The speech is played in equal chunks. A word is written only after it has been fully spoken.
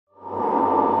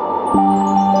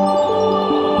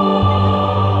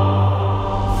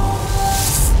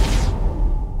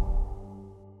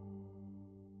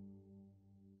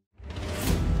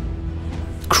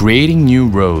Creating new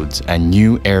roads and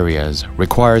new areas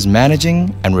requires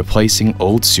managing and replacing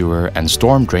old sewer and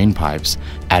storm drain pipes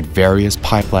at various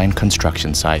pipeline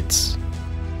construction sites.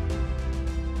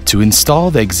 To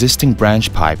install the existing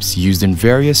branch pipes used in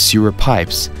various sewer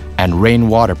pipes and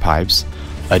rainwater pipes,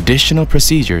 additional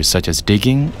procedures such as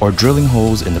digging or drilling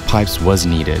holes in the pipes was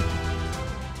needed.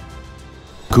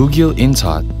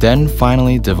 Kukil-Inntot then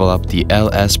finally developed the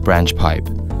LS branch pipe,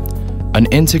 an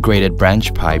integrated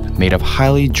branch pipe made of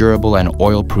highly durable and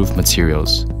oil-proof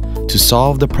materials to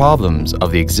solve the problems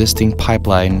of the existing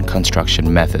pipeline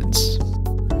construction methods.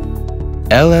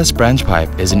 LS branch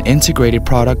pipe is an integrated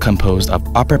product composed of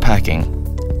upper packing,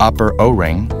 upper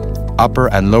O-ring, upper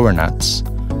and lower nuts,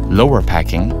 lower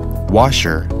packing,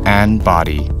 washer, and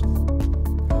body.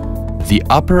 The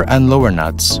upper and lower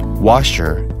nuts,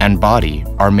 washer, and body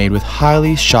are made with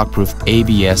highly shockproof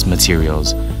ABS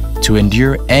materials to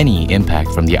endure any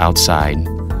impact from the outside.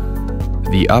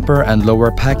 The upper and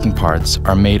lower packing parts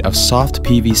are made of soft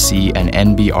PVC and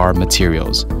NBR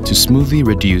materials to smoothly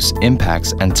reduce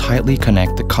impacts and tightly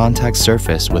connect the contact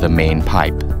surface with a main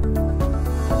pipe.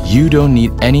 You don't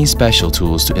need any special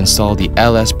tools to install the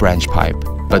LS branch pipe,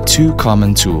 but two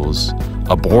common tools,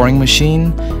 a boring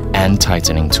machine and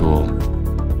tightening tool.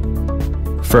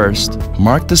 First,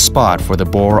 mark the spot for the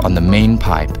bore on the main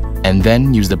pipe and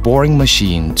then use the boring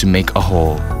machine to make a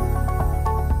hole.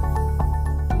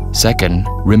 Second,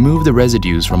 remove the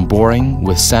residues from boring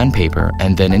with sandpaper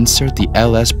and then insert the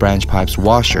LS branch pipe's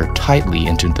washer tightly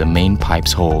into the main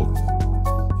pipe's hole.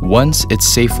 Once it's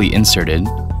safely inserted,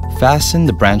 fasten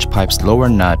the branch pipe's lower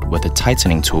nut with a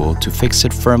tightening tool to fix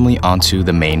it firmly onto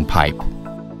the main pipe.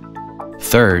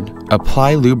 Third,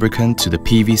 apply lubricant to the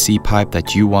PVC pipe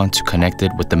that you want to connect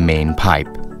it with the main pipe.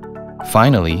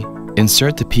 Finally,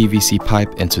 insert the PVC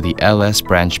pipe into the LS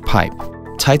branch pipe.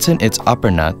 Tighten its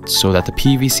upper nut so that the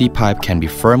PVC pipe can be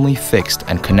firmly fixed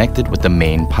and connected with the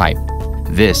main pipe.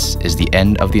 This is the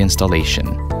end of the installation.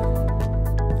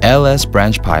 LS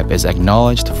branch pipe is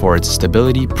acknowledged for its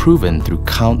stability proven through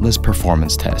countless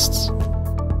performance tests.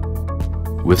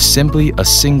 With simply a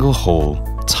single hole,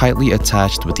 tightly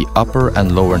attached with the upper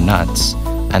and lower nuts,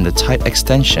 and the tight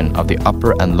extension of the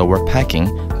upper and lower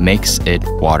packing makes it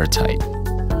watertight.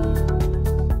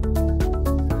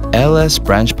 LS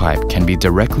branch pipe can be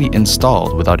directly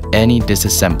installed without any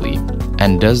disassembly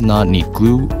and does not need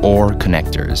glue or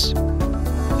connectors.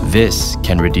 This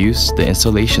can reduce the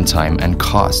installation time and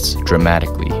costs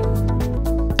dramatically.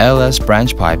 LS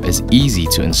branch pipe is easy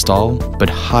to install but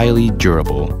highly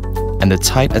durable, and the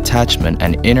tight attachment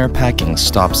and inner packing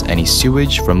stops any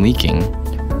sewage from leaking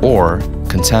or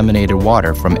contaminated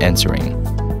water from entering.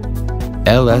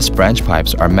 LS branch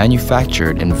pipes are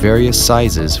manufactured in various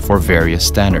sizes for various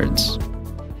standards.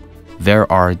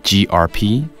 There are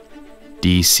GRP,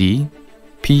 DC,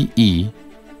 PE,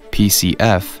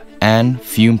 PCF, and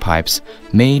fume pipes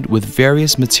made with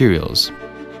various materials,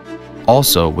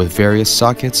 also with various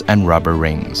sockets and rubber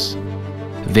rings.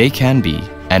 They can be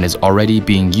and is already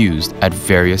being used at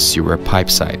various sewer pipe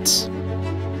sites.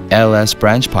 LS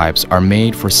branch pipes are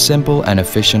made for simple and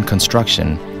efficient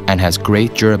construction and has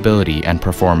great durability and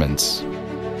performance.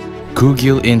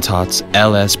 Kukil-Inntot's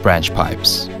LS branch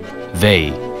pipes.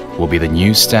 They will be the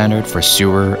new standard for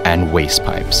sewer and waste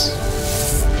pipes.